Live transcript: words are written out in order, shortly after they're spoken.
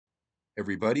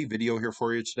Everybody, video here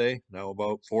for you today. Now,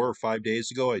 about 4 or 5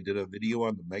 days ago, I did a video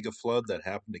on the mega flood that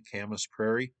happened to Camas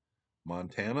Prairie,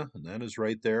 Montana, and that is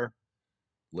right there,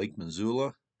 Lake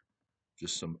Missoula.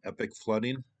 Just some epic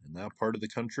flooding in that part of the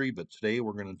country. But today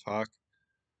we're going to talk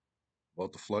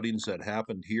about the floodings that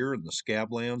happened here in the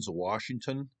Scablands of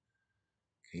Washington.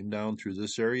 Came down through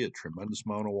this area, a tremendous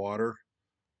amount of water,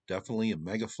 definitely a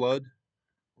mega flood.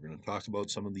 We're going to talk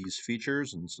about some of these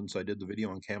features, and since I did the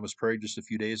video on Camas Prairie just a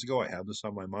few days ago, I have this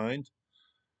on my mind.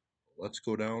 Let's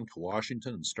go down to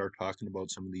Washington and start talking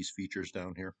about some of these features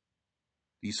down here.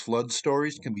 These flood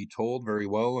stories can be told very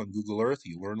well on Google Earth.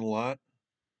 You learn a lot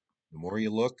the more you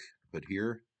look, but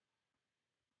here,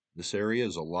 this area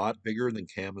is a lot bigger than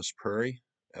Camas Prairie.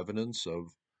 Evidence of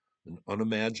an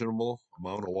unimaginable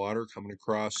amount of water coming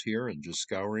across here and just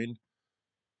scouring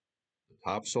the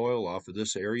topsoil off of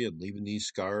this area and leaving these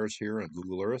scars here on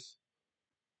Google Earth.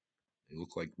 They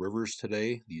look like rivers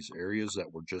today, these areas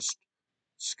that were just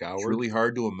scoured. It's really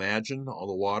hard to imagine all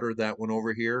the water that went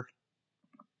over here.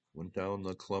 Went down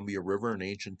the Columbia River in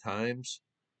ancient times.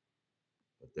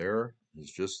 But there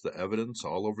is just the evidence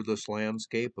all over this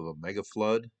landscape of a mega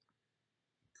flood.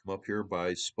 Come up here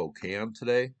by Spokane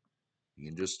today. You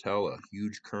can just tell a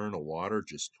huge current of water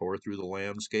just tore through the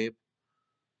landscape,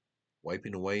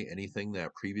 wiping away anything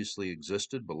that previously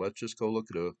existed. But let's just go look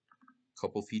at a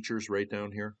couple features right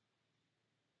down here.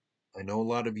 I know a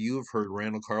lot of you have heard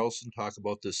Randall Carlson talk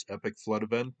about this epic flood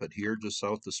event, but here just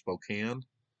south of Spokane,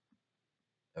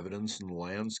 evidence in the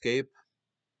landscape.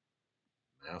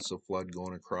 Massive flood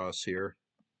going across here.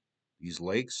 These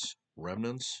lakes,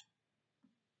 remnants,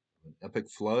 an epic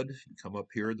flood. You come up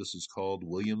here, this is called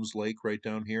Williams Lake right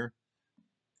down here.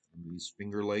 And these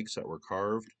finger lakes that were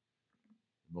carved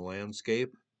in the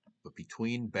landscape. But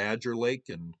between Badger Lake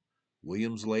and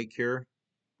Williams Lake here,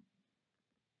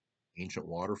 ancient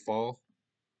waterfall.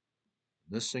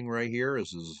 This thing right here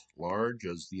is as large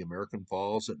as the American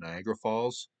Falls at Niagara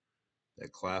Falls.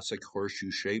 That classic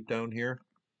horseshoe shape down here.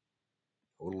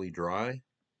 Totally dry.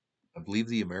 I believe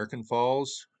the American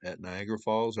Falls at Niagara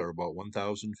Falls are about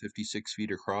 1,056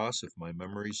 feet across, if my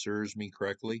memory serves me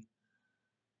correctly.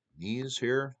 These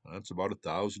here, that's about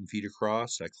 1,000 feet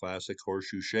across, that classic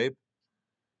horseshoe shape.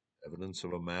 Evidence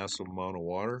of a massive amount of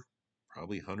water,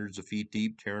 probably hundreds of feet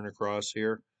deep, tearing across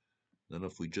here. Then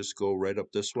if we just go right up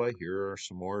this way, here are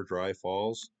some more dry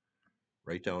falls.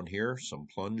 Right down here, some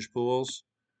plunge pools.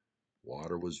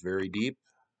 Water was very deep,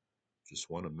 just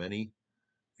one of many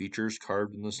features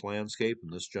carved in this landscape in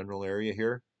this general area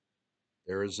here.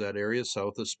 There is that area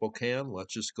south of Spokane.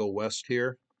 Let's just go west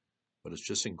here. But it's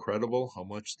just incredible how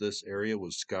much this area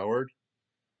was scoured.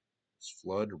 This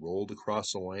flood rolled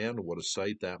across the land. What a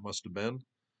sight that must have been.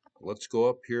 Let's go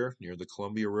up here near the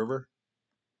Columbia River,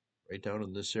 right down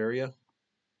in this area.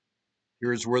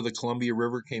 Here's where the Columbia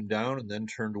River came down and then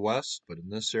turned west. But in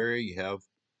this area, you have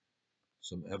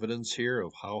some evidence here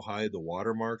of how high the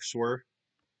watermarks were.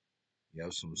 You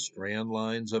have some strand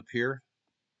lines up here.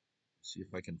 See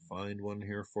if I can find one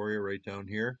here for you right down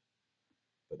here.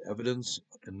 But evidence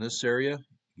in this area,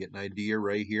 you get an idea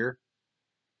right here.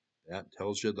 That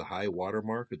tells you the high water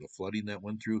mark of the flooding that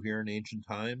went through here in ancient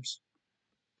times.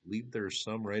 I believe there's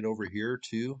some right over here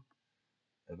too.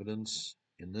 Evidence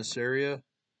in this area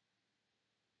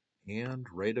and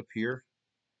right up here.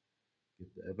 Get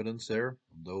the evidence there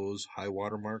of those high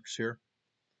water marks here.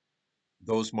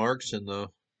 Those marks in the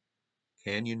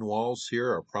canyon walls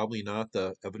here are probably not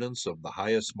the evidence of the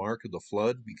highest mark of the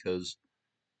flood because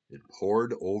it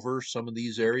poured over some of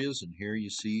these areas. And here you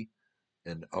see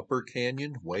an upper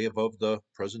canyon way above the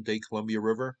present-day Columbia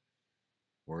River,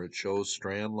 where it shows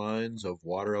strand lines of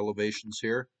water elevations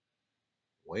here,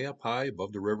 way up high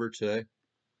above the river today.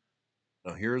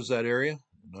 Now here's that area,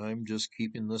 and I'm just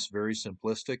keeping this very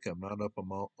simplistic. I'm not up on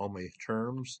all my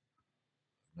terms.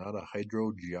 I'm not a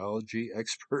hydrogeology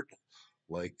expert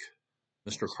like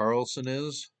Mr. Carlson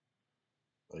is,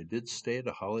 but I did stay at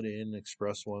a Holiday Inn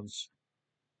Express once.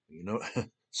 You know,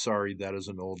 sorry, that is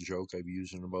an old joke I've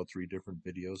used in about 3 different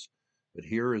videos. But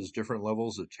here is different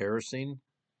levels of terracing,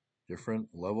 different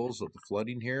levels of the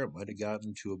flooding here. It might have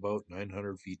gotten to about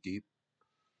 900 feet deep.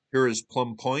 Here is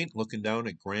Plum Point, looking down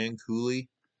at Grand Coulee.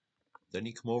 Then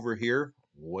you come over here,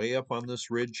 way up on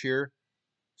this ridge here.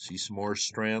 See some more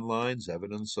strand lines,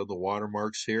 evidence of the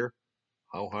watermarks here.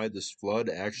 How high this flood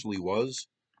actually was.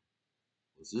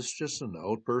 Was this just an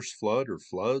outburst flood or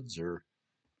floods or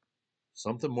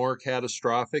something more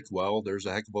catastrophic? Well, there's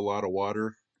a heck of a lot of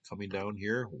water coming down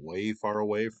here, way far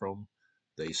away from,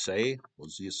 they say,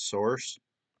 was the source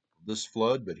of this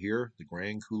flood. But here, the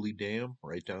Grand Coulee Dam,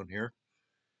 right down here.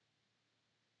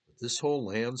 But this whole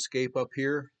landscape up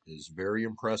here is very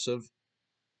impressive.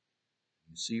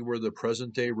 You see where the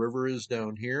present day river is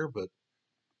down here, but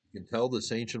you can tell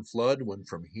this ancient flood went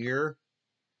from here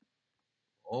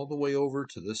all the way over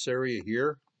to this area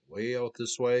here, way out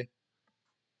this way,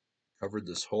 covered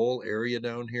this whole area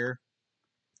down here.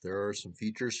 There are some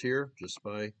features here just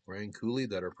by Frenchman Coulee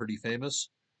that are pretty famous.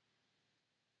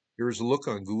 Here's a look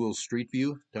on Google Street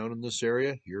View down in this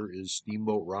area. Here is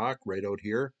Steamboat Rock right out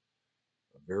here.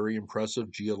 A very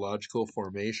impressive geological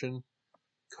formation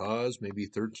caused maybe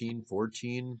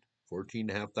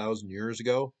 14,500 years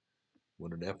ago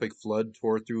when an epic flood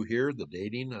tore through here. The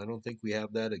dating, I don't think we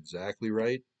have that exactly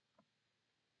right.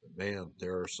 But man,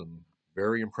 there are some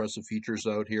very impressive features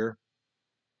out here.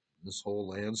 This whole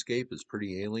landscape is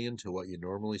pretty alien to what you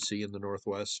normally see in the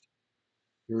Northwest.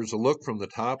 Here's a look from the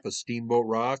top of Steamboat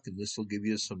Rock, and this will give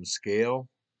you some scale.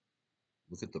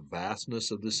 Look at the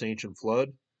vastness of this ancient flood.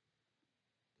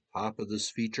 The top of this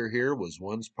feature here was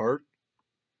once part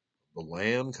of the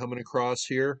land coming across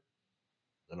here.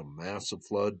 Then a massive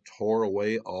flood tore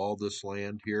away all this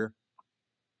land here.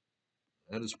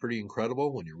 That is pretty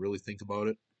incredible when you really think about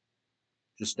it.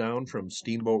 Just down from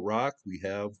Steamboat Rock, we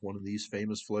have one of these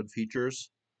famous flood features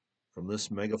from this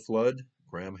mega flood.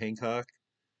 Graham Hancock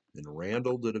and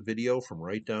Randall did a video from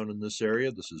right down in this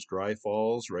area. This is Dry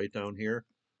Falls right down here.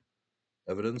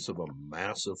 Evidence of a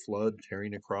massive flood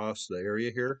tearing across the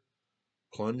area here.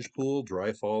 Plunge pool,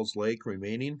 Dry Falls Lake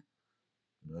remaining.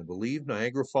 And I believe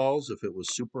Niagara Falls, if it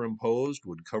was superimposed,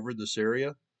 would cover this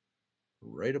area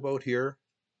right about here.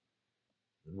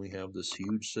 Then we have this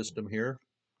huge system here.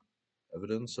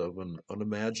 Evidence of an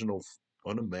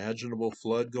unimaginable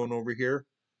flood going over here.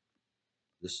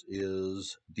 This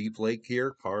is Deep Lake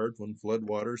here, carved when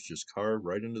floodwaters just carved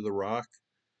right into the rock.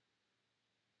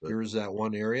 But here's that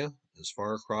one area, as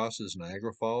far across as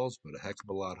Niagara Falls, but a heck of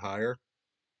a lot higher.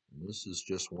 And this is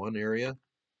just one area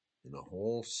in a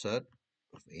whole set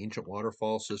of ancient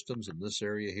waterfall systems in this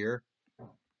area here.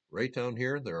 Right down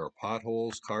here, there are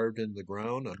potholes carved in the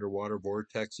ground, underwater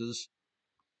vortexes,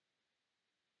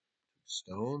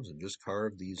 stones, and just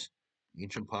carved these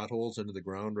ancient potholes into the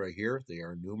ground right here. They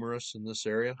are numerous in this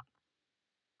area,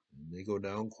 and they go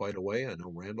down quite a way. I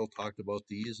know Randall talked about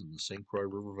these in the St. Croix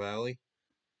River Valley,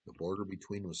 the border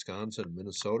between Wisconsin and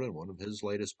Minnesota, in one of his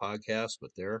latest podcasts,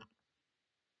 but there are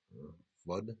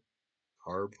flood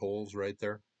carved holes right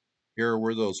there. Here are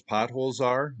where those potholes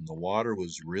are, and the water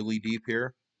was really deep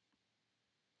here.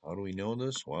 How do we know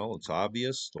this? Well, it's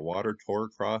obvious. The water tore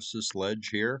across this ledge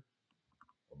here,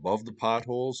 above the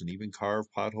potholes, and even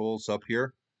carved potholes up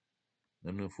here.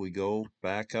 Then if we go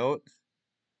back out,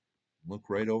 look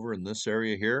right over in this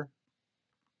area here.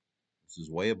 This is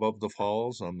way above the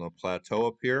falls on the plateau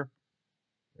up here.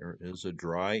 There is a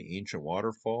dry ancient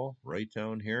waterfall right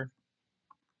down here.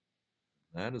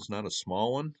 That is not a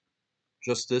small one.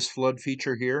 Just this flood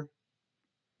feature here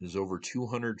is over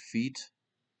 200 feet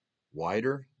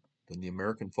wider than the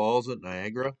American Falls at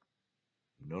Niagara.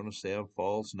 You notice they have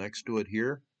falls next to it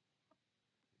here.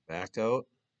 Back out.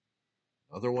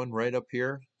 Other one right up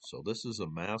here. So this is a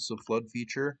massive flood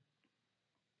feature.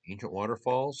 Ancient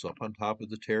waterfalls up on top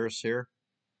of the terrace here.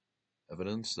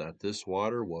 Evidence that this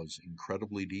water was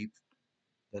incredibly deep.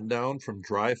 Then down from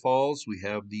Dry Falls, we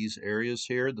have these areas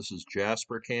here. This is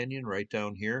Jasper Canyon right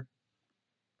down here.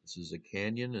 This is a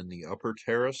canyon in the upper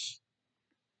terrace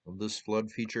of this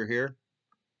flood feature here.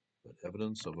 But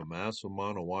evidence of a massive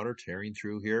amount of water tearing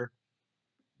through here.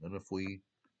 Then if we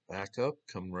back up,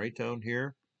 come right down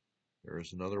here, there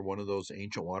is another one of those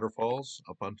ancient waterfalls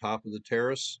up on top of the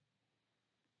terrace.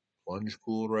 Plunge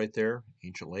pool right there.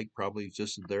 Ancient lake probably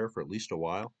existed there for at least a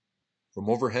while. From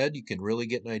overhead, you can really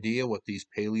get an idea what these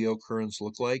paleo currents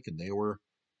look like, and they were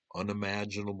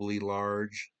unimaginably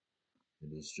large.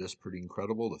 It is just pretty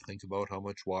incredible to think about how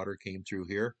much water came through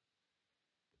here.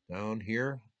 Down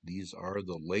here, these are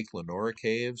the Lake Lenora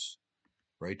caves.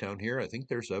 Right down here, I think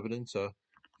there's evidence of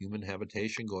human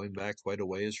habitation going back quite a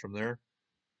ways from there.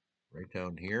 Right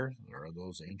down here, there are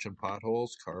those ancient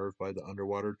potholes carved by the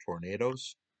underwater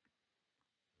tornadoes.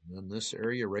 And then this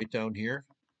area right down here,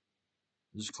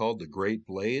 this is called the Great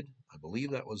Blade. I believe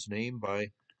that was named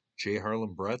by J.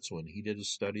 Harlan Bretz when he did his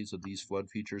studies of these flood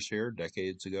features here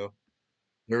decades ago.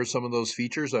 There are some of those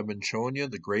features I've been showing you.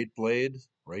 The Great Blade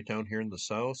right down here in the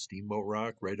south, Steamboat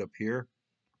Rock right up here.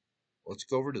 Let's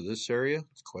go over to this area.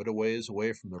 It's quite a ways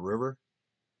away from the river.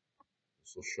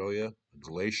 This will show you a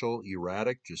glacial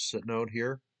erratic just sitting out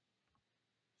here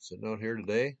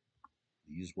today.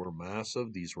 These were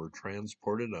massive. These were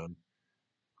transported on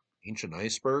ancient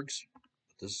icebergs.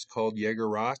 This is called Jaeger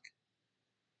Rock.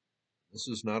 This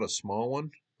is not a small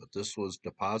one, but this was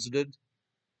deposited.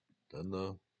 Then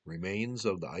the remains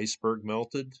of the iceberg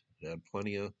melted. It had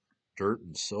plenty of dirt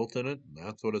and silt in it, and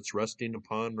that's what it's resting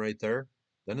upon right there.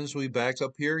 Then as we back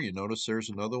up here, you notice there's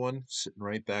another one sitting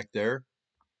right back there.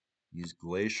 These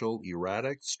glacial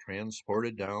erratics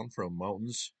transported down from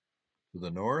mountains to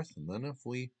the north. And then if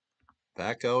we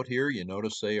back out here, you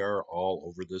notice they are all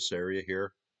over this area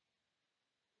here.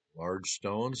 Large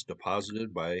stones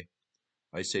deposited by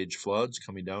Ice Age floods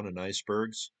coming down in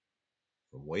icebergs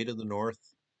from way to the north.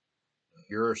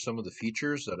 Here are some of the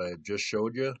features that I just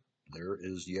showed you. There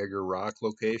is Jaeger Rock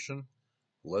location.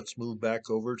 Let's move back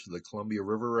over to the Columbia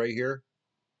River right here.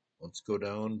 Let's go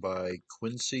down by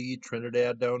Quincy,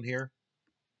 Trinidad down here.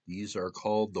 These are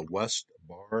called the West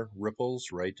Bar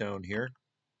Ripples right down here.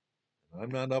 I'm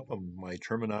not up on my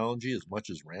terminology as much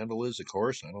as Randall is, of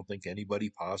course. I don't think anybody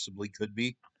possibly could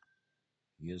be.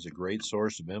 He is a great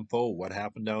source of info, what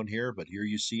happened down here. But here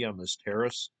you see on this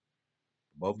terrace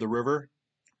above the river,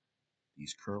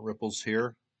 these current ripples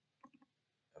here,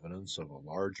 evidence of a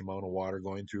large amount of water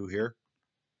going through here.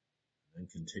 And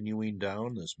continuing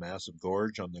down this massive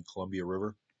gorge on the Columbia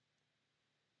River.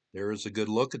 There is a good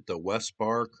look at the West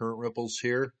Bar current ripples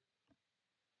here.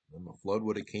 Then the flood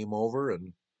would have came over,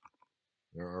 and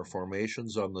there are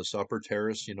formations on this upper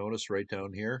terrace you notice right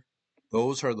down here.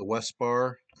 Those are the West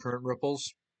Bar current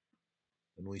ripples.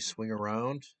 Then we swing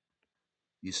around.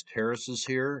 These terraces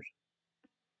here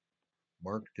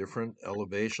mark different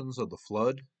elevations of the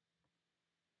flood.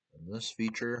 And this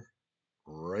feature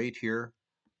right here,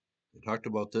 we talked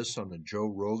about this on the Joe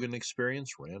Rogan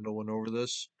Experience. Randall went over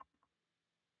this.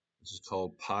 This is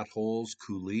called Potholes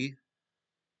Coulee.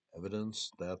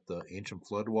 Evidence that the ancient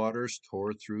floodwaters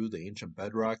tore through the ancient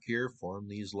bedrock here, formed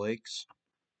these lakes.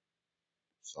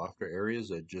 Softer areas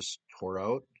that just tore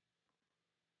out.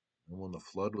 And when the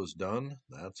flood was done,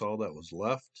 that's all that was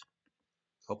left.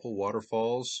 A couple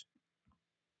waterfalls.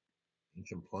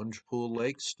 Ancient plunge pool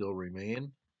lakes still remain.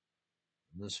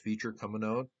 And this feature coming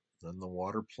out, then the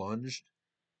water plunged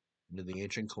into the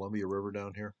ancient Columbia River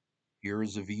down here. Here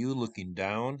is a view looking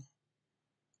down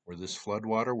where this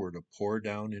floodwater were to pour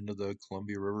down into the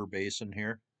Columbia River basin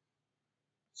here.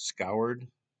 Scoured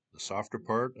the softer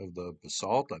part of the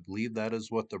basalt. I believe that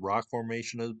is what the rock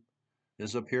formation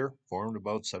is up here, formed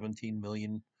about 17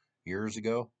 million years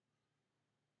ago.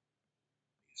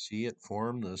 You see it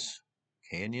form this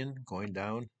canyon going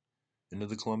down into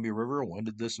the Columbia River. When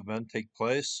did this event take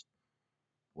place?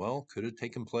 Well, could it have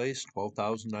taken place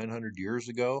 12,900 years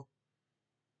ago?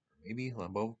 Maybe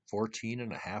about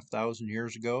 14,500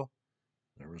 years ago.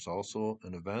 There was also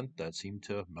an event that seemed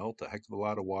to melt a heck of a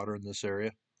lot of water in this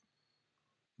area.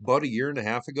 About a year and a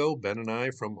half ago, Ben and I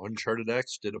from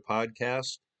UnchartedX did a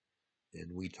podcast,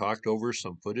 and we talked over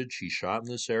some footage he shot in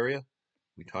this area.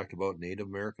 We talked about Native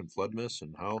American flood myths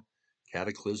and how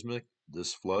cataclysmic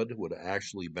this flood would have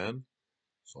actually been.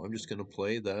 So I'm just going to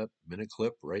play that minute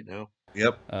clip right now.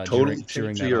 Yep, totally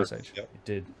during that clear. ice age. Yep. It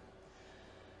did.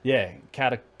 Yeah,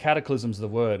 cataclysm's the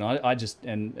word. I just,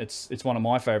 and it's one of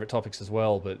my favorite topics as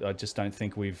well. But I just don't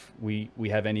think we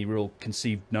have any real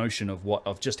conceived notion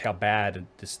of just how bad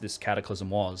this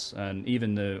cataclysm was. And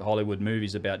even the Hollywood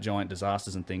movies about giant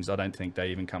disasters and things, I don't think they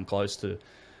even come close to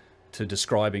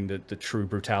describing the true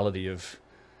brutality of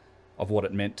what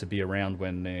it meant to be around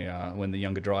when the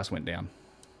Younger Dryas went down.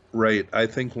 Right. I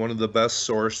think one of the best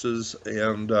sources,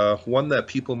 and one that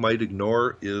people might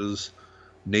ignore, is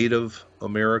Native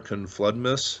American flood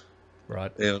myths.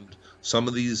 Right. And some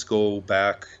of these go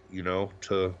back,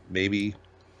 to maybe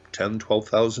 10,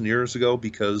 12,000 years ago,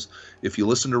 because if you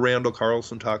listen to Randall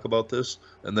Carlson talk about this,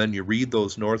 and then you read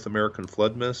those North American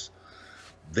flood myths,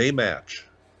 they match.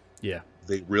 Yeah.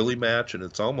 They really match, and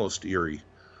it's almost eerie.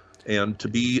 And to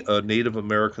be a Native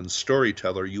American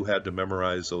storyteller, you had to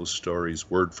memorize those stories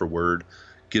word for word,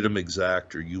 get them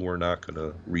exact, or you were not going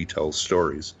to retell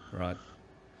stories. Right.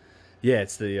 Yeah,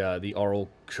 it's the oral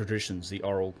traditions, the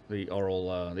oral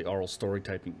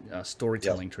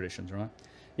storytelling traditions, right?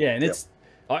 Yeah, and it's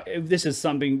this is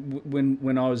something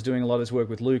when I was doing a lot of this work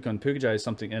with Luke on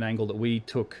Pugaje, an angle that we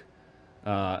took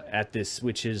at this,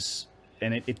 which is,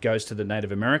 and it goes to the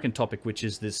Native American topic, which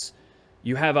is this.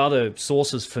 You have other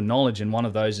sources for knowledge, and one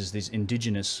of those is these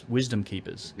indigenous wisdom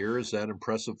keepers. Here is that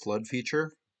impressive flood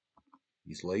feature.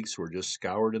 These lakes were just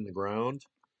scoured in the ground.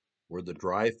 Where the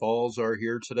dry falls are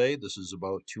here today, this is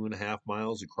about 2.5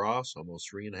 miles across, almost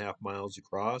 3.5 miles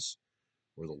across,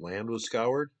 where the land was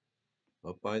scoured.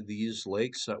 Up by these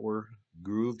lakes that were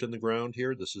grooved in the ground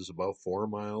here, this is about 4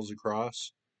 miles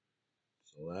across.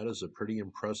 So that is a pretty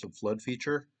impressive flood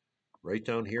feature. Right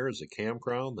down here is a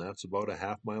campground. That's about a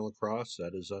 1/2 mile across.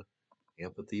 That is a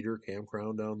Amphitheater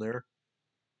Campground down there.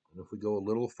 And if we go a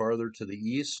little farther to the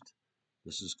east,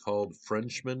 this is called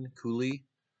Frenchman Coulee,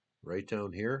 right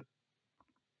down here.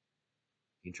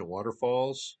 ancient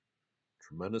waterfalls.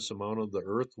 Tremendous amount of the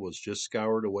earth was just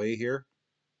scoured away here.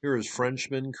 Here is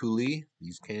Frenchman Coulee.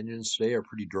 These canyons today are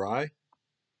pretty dry. If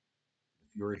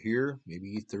you were here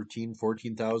maybe 13,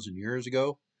 14,000 years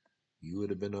ago, you would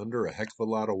have been under a heck of a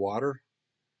lot of water.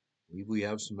 I believe we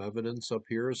have some evidence up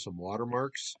here, some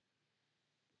watermarks.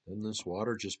 Then this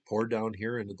water just poured down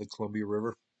here into the Columbia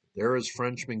River. There is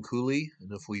Frenchman Coulee,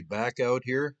 and if we back out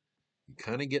here, you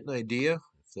kind of get an idea.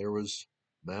 If there was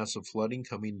massive flooding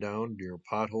coming down near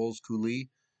Potholes Coulee,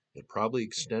 it probably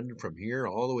extended from here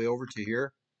all the way over to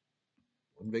here.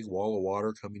 One big wall of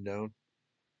water coming down.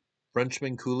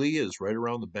 Frenchman Coulee is right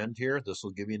around the bend here. This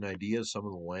will give you an idea of some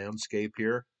of the landscape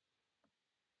here.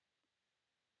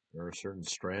 There are certain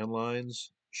strand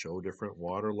lines, show different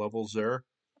water levels there.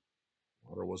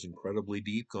 Water was incredibly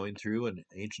deep going through in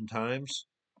ancient times.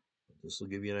 This will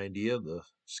give you an idea of the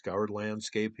scoured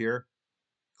landscape here.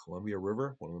 Columbia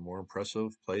River, one of the more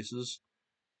impressive places,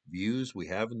 views we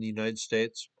have in the United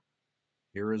States.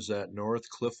 Here is that north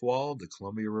cliff wall, the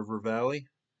Columbia River Valley.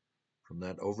 From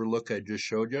that overlook I just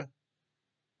showed you,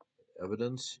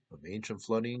 evidence of ancient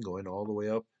flooding going all the way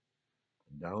up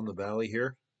and down the valley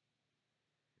here.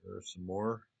 There are some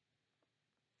more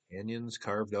canyons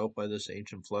carved out by this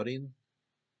ancient flooding.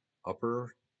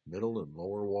 Upper, middle, and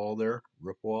lower wall there,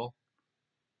 rip wall.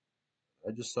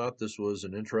 I just thought this was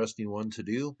an interesting one to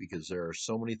do because there are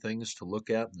so many things to look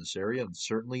at in this area, and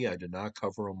certainly I did not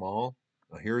cover them all.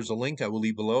 Here's a link I will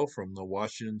leave below from the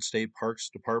Washington State Parks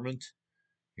Department.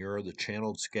 Here are the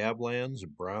channeled Scablands in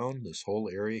brown. This whole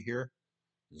area here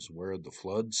is where the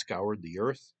flood scoured the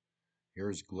earth.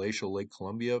 Here's Glacial Lake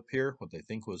Columbia up here, what they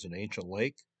think was an ancient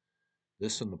lake.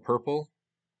 This in the purple,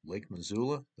 Lake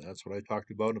Missoula. That's what I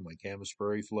talked about in my Camas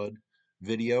Prairie flood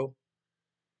video.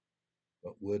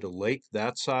 But would a lake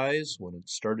that size, when it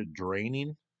started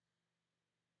draining,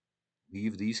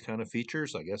 leave these kind of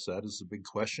features? I guess that is the big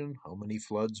question. How many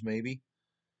floods, maybe?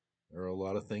 There are a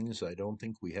lot of things I don't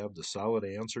think we have the solid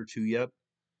answer to yet.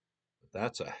 But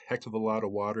that's a heck of a lot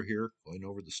of water here going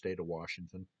over the state of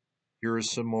Washington. Here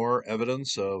is some more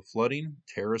evidence of flooding,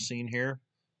 terracing here.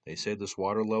 They say this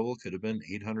water level could have been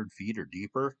 800 feet or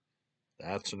deeper.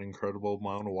 That's an incredible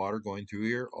amount of water going through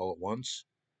here all at once.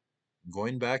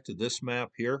 Going back to this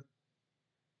map here,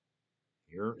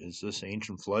 here is this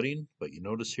ancient flooding, but you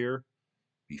notice here,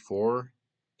 before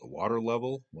the water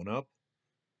level went up,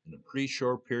 in a pretty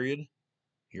short period,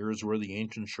 here is where the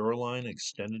ancient shoreline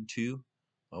extended to,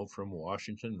 out from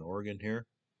Washington and Oregon here.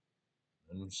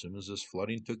 And as soon as this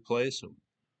flooding took place, the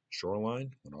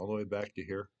shoreline went all the way back to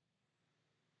here.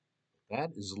 That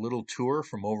is a little tour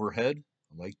from overhead.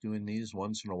 I like doing these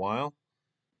once in a while.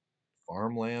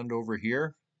 Farmland over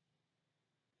here,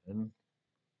 and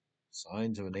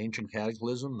signs of an ancient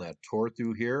cataclysm that tore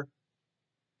through here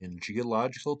in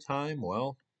geological time.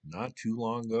 Well, not too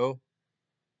long ago.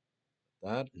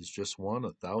 That is just one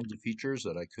of thousands of features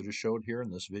that I could have showed here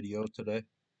in this video today.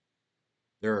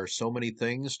 There are so many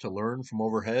things to learn from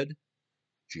overhead.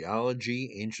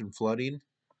 Geology, ancient flooding.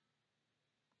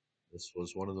 This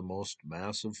was one of the most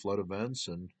massive flood events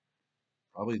in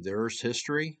probably the Earth's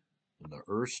history, and the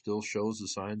Earth still shows the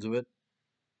signs of it.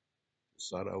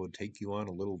 Just thought I would take you on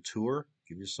a little tour,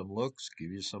 give you some looks,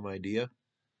 give you some idea.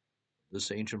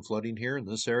 This ancient flooding here in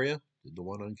this area, did the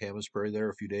one on Camas Prairie there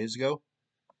a few days ago.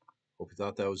 Hope you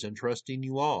thought that was interesting.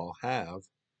 You all have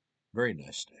a very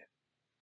nice day.